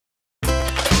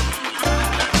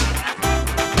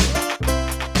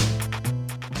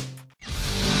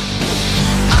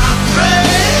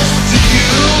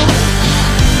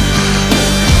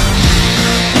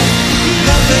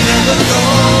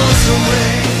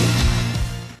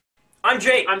I'm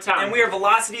Jake. I'm Tom. And we are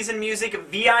Velocities in Music,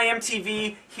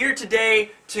 VIMTV, here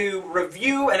today to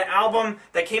review an album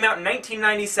that came out in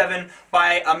 1997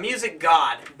 by a music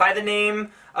god by the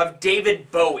name of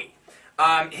David Bowie.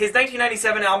 His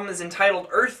 1997 album is entitled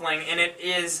Earthling, and it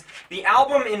is the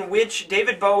album in which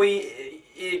David Bowie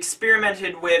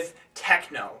experimented with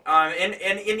techno,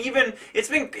 and even it's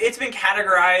been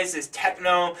categorized as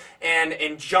techno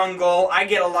and jungle. I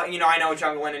get a lot, I know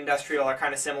jungle and industrial are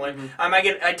kind of similar. I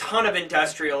get a ton of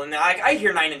industrial, and I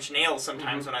hear Nine Inch Nails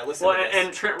sometimes when I listen to this.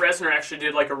 And Trent Reznor actually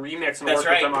did like a remix and worked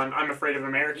with them on I'm Afraid of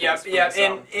Americans.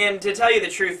 Yep. And to tell you the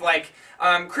truth, like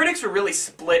critics were really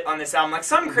split on this album. Like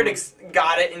some critics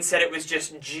got it and said it was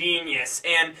just genius,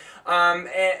 and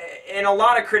a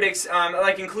lot of critics,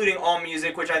 like including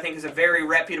AllMusic, which I think is a very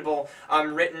reputable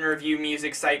written review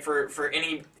music site for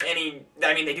any. I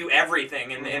mean, they do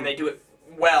everything and they do it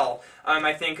well.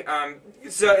 I think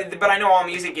but I know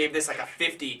AllMusic gave this like a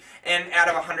 50 and out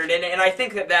of 100, and I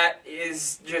think that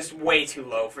is just way too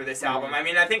low for this album. I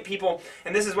mean, I think people,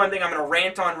 and this is one thing I'm going to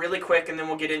rant on really quick, and then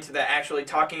we'll get into the actually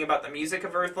talking about the music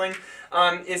of Earthling,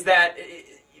 is that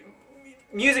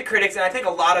music critics, and I think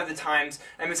a lot of the times,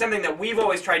 I mean, something that we've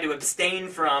always tried to abstain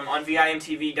from on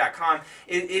VIMTV.com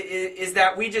is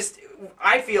that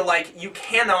I feel like you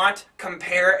cannot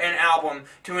compare an album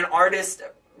to an artist's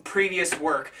previous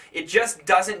work. It just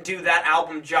doesn't do that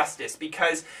album justice,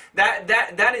 because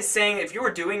that is saying if you were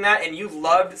doing that and you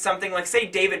loved something like, say,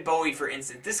 David Bowie, for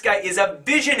instance. This guy is a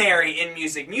visionary in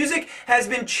music. Music has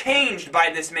been changed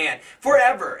by this man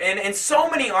forever, and so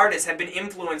many artists have been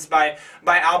influenced by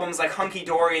albums like Hunky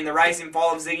Dory and The Rise and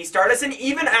Fall of Ziggy Stardust, and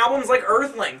even albums like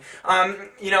Earthling.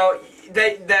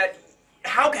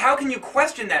 How can you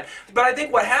question that? But I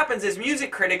think what happens is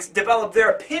music critics develop their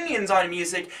opinions on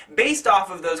music based off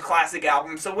of those classic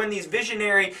albums. So when these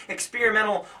visionary,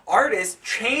 experimental artists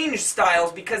change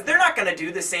styles, because they're not going to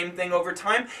do the same thing over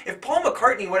time. If Paul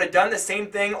McCartney would have done the same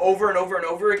thing over and over and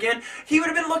over again, he would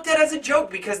have been looked at as a joke,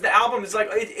 because the album is like,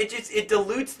 it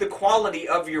dilutes the quality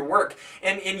of your work.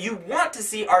 And you want to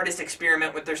see artists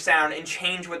experiment with their sound and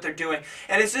change what they're doing.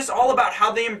 And it's just all about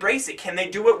how they embrace it. Can they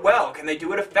do it well? Can they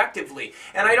do it effectively?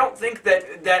 And I don't think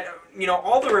that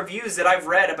all the reviews that I've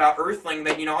read about Earthling,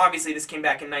 that, obviously this came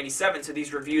back in '97, so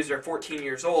these reviews are 14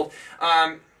 years old,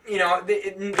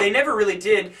 they never really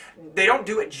did, they don't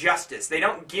do it justice. They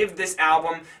don't give this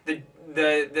album the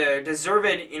deserved,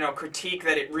 critique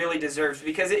that it really deserves,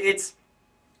 because it's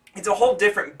a whole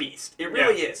different beast. It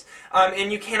really is.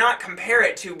 And you cannot compare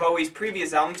it to Bowie's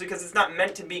previous albums, because it's not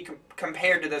meant to be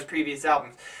compared to those previous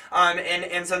albums.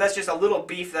 And so that's just a little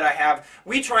beef that I have.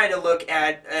 We try to look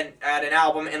at an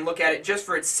album and look at it just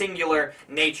for its singular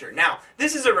nature. Now,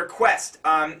 this is a request.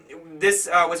 This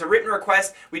was a written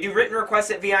request. We do written requests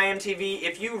at VIMTV.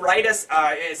 If you write us,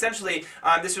 essentially,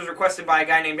 this was requested by a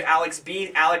guy named Alex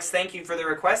B. Alex, thank you for the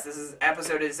request. This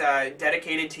episode is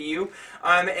dedicated to you.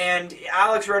 And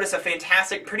Alex wrote us a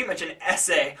fantastic, pretty much an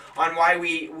essay on why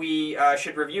we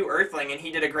should review Earthling, and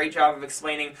he did a great job of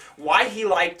explaining why he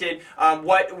liked it,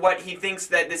 what he thinks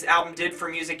that this album did for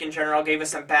music in general, gave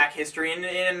us some back history,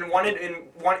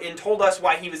 and told us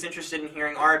why he was interested in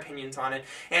hearing our opinions on it.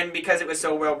 And because it was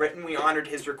so well written, we honored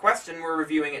his request, and we're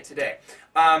reviewing it today.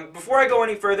 Before I go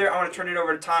any further, I want to turn it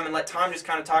over to Tom and let Tom just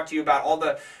kind of talk to you about all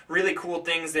the really cool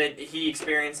things that he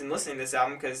experienced in listening to this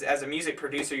album, because as a music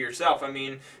producer yourself, I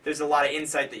mean, there's a lot of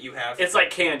insight that you have. It's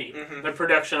like candy, the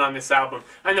production on this album.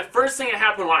 And the first thing that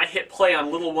happened when I hit play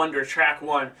on Little Wonder track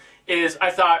 1 is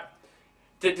I thought,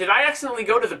 did I accidentally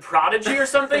go to the Prodigy or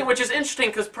something? Which is interesting,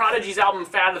 because Prodigy's album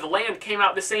Fat of the Land came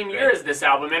out the same year as this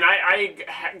album, and I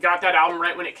got that album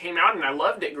right when it came out, and I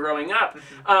loved it growing up.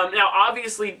 Now,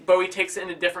 obviously, Bowie takes it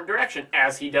in a different direction,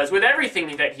 as he does with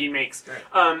everything that he makes.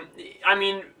 I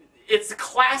mean, it's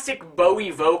classic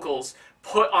Bowie vocals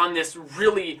put on this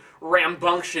really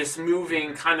rambunctious,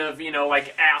 moving kind of,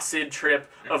 like acid trip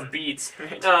of beats.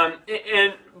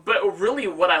 But really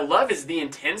what I love is the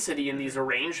intensity in these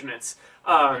arrangements.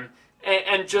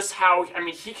 And just how, I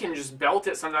mean, he can just belt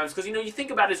it sometimes, because, you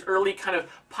think about his early kind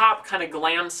of pop, kind of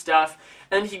glam stuff,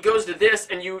 and he goes to this,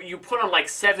 and you put on like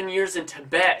 7 Years in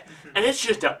Tibet, and it's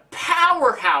just a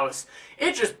powerhouse.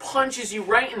 It just punches you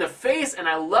right in the face, and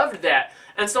I loved that.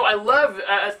 And so I love,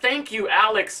 thank you,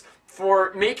 Alex,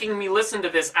 for making me listen to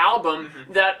this album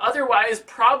that otherwise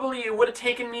probably would have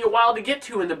taken me a while to get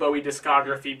to in the Bowie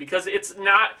discography, because it's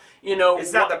not,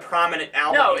 it's not the prominent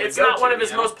album. No, it's not one of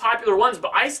his most popular ones,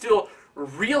 but I still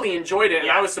really enjoyed it,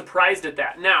 and I was surprised at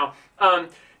that. Now,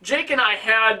 Jake and I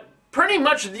had pretty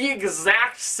much the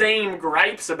exact same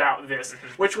gripes about this,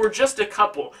 which were just a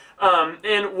couple.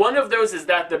 And one of those is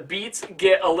that the beats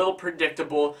get a little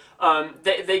predictable.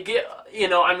 They get, you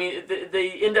know, I mean,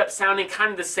 they end up sounding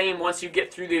kind of the same once you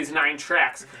get through these 9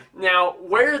 tracks. Now,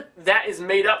 where that is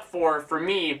made up for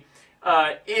me,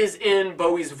 is in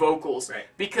Bowie's vocals. Right.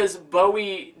 Because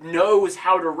Bowie knows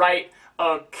how to write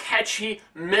a catchy,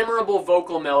 memorable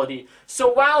vocal melody.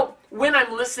 So when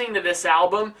I'm listening to this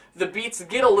album, the beats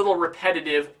get a little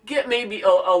repetitive, get maybe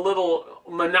a little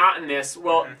monotonous.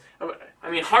 Well,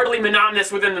 I mean, hardly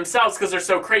monotonous within themselves because they're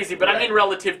so crazy, but I mean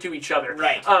relative to each other.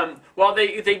 Right. While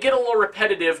they get a little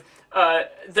repetitive,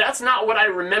 that's not what I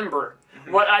remember.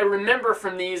 What I remember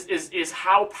from these is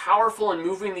how powerful and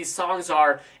moving these songs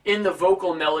are in the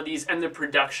vocal melodies and the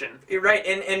production. You're right,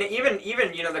 and even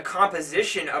you know, the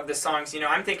composition of the songs. You know,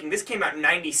 I'm thinking this came out in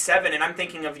 '97, and I'm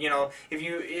thinking of, you know,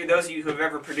 if those of you who have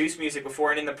ever produced music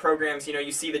before, and in the programs, you know,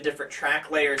 you see the different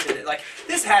track layers, and like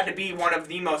this had to be one of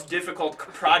the most difficult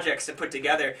projects to put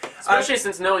together. Especially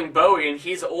since knowing Bowie, and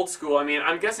he's old school. I mean,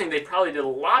 I'm guessing they probably did a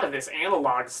lot of this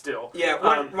analog still. Yeah,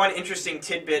 one interesting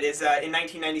tidbit is in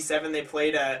 1997 they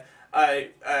played a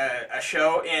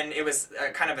show, and it was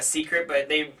kind of a secret, but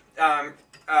they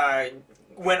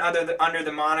went under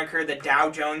the moniker the Dow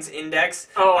Jones Index.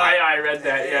 Oh, I read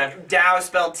that. Yeah. Dow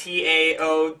spelled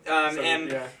T-A-O,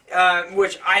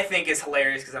 which I think is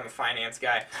hilarious because I'm a finance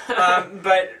guy.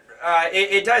 But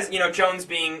it does, you know, Jones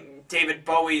being David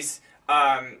Bowie's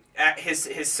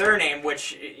his surname,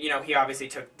 which, you know, he obviously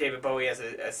took David Bowie as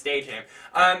a stage name.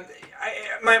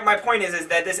 My point is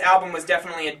that this album was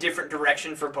definitely a different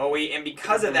direction for Bowie, and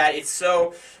because of that, it's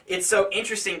so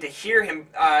interesting to hear him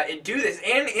do this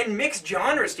and mix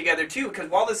genres together too. Because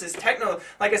while this is techno,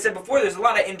 like I said before, there's a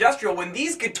lot of industrial. When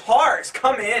these guitars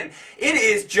come in, it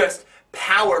is just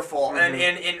powerful, and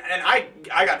I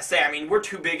got to say, I mean, we're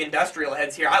two big industrial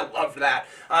heads here. I love that.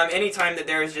 Anytime that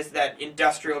there is just that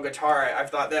industrial guitar, I've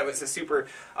thought that was a super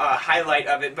highlight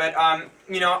of it. But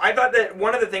you know, I thought that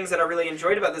one of the things that I really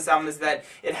enjoyed about this album is that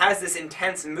it has this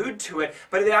intense mood to it,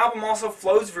 but the album also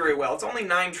flows very well. It's only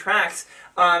 9 tracks.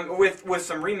 With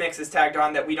some remixes tagged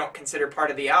on that we don't consider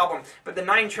part of the album, but the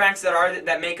 9 tracks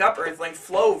that make up Earthling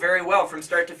flow very well from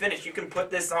start to finish. You can put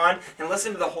this on and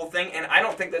listen to the whole thing, and I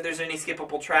don't think that there's any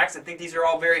skippable tracks. I think these are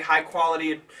all very high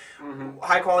quality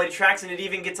tracks, and it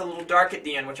even gets a little dark at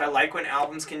the end, which I like when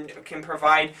albums can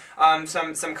provide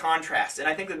some contrast, and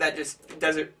I think that just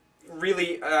does it.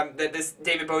 Really, that this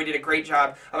David Bowie did a great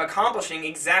job of accomplishing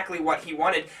exactly what he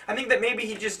wanted. I think that maybe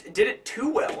he just did it too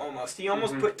well, almost. He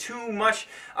almost put too much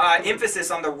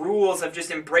emphasis on the rules of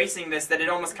just embracing this, that it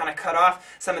almost kind of cut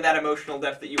off some of that emotional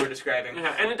depth that you were describing.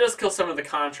 Yeah, and it does kill some of the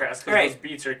contrast, because those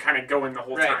beats are kind of going the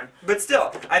whole time. But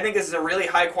still, I think this is a really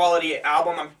high-quality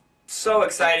album. I'm so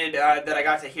excited that I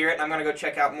got to hear it. I'm going to go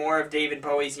check out more of David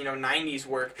Bowie's, you know, 90s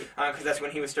work, because that's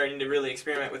when he was starting to really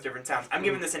experiment with different sounds. I'm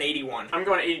giving this an 81. I'm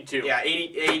going 82. Yeah,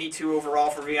 82 overall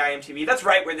for VIMTV. That's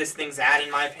right where this thing's at,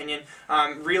 in my opinion.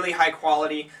 Really high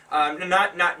quality.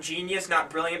 Not genius, not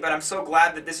brilliant, but I'm so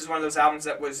glad that this is one of those albums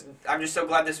that was... I'm just so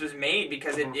glad this was made,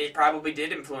 because it probably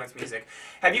did influence music.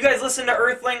 Have you guys listened to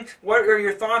Earthling? What are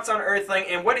your thoughts on Earthling,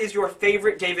 and what is your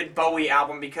favorite David Bowie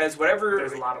album? Because whatever...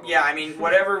 There's a lot of them. Yeah, I mean,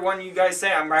 whatever one you guys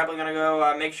say, I'm probably going to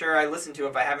go make sure I listen to it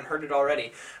if I haven't heard it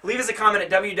already. Leave us a comment at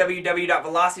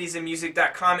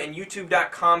www.velocitiesandmusic.com and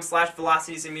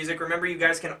youtube.com/velocitiesandmusic. Remember, you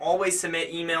guys can always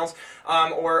submit emails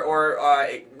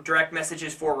or direct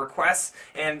messages for requests,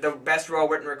 and the best raw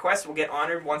written requests will get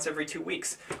honored once every 2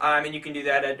 weeks. And you can do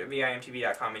that at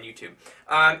vimtv.com and YouTube.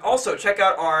 Also, check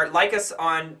out like us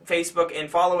on Facebook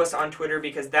and follow us on Twitter,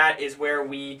 because that is where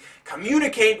we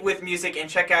communicate with music, and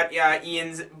check out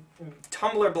Ian's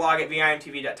Tumblr blog at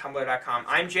vimtv.tumblr.com.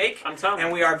 I'm Jake. I'm Tom.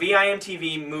 And we are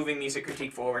VIMTV, moving music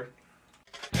critique forward.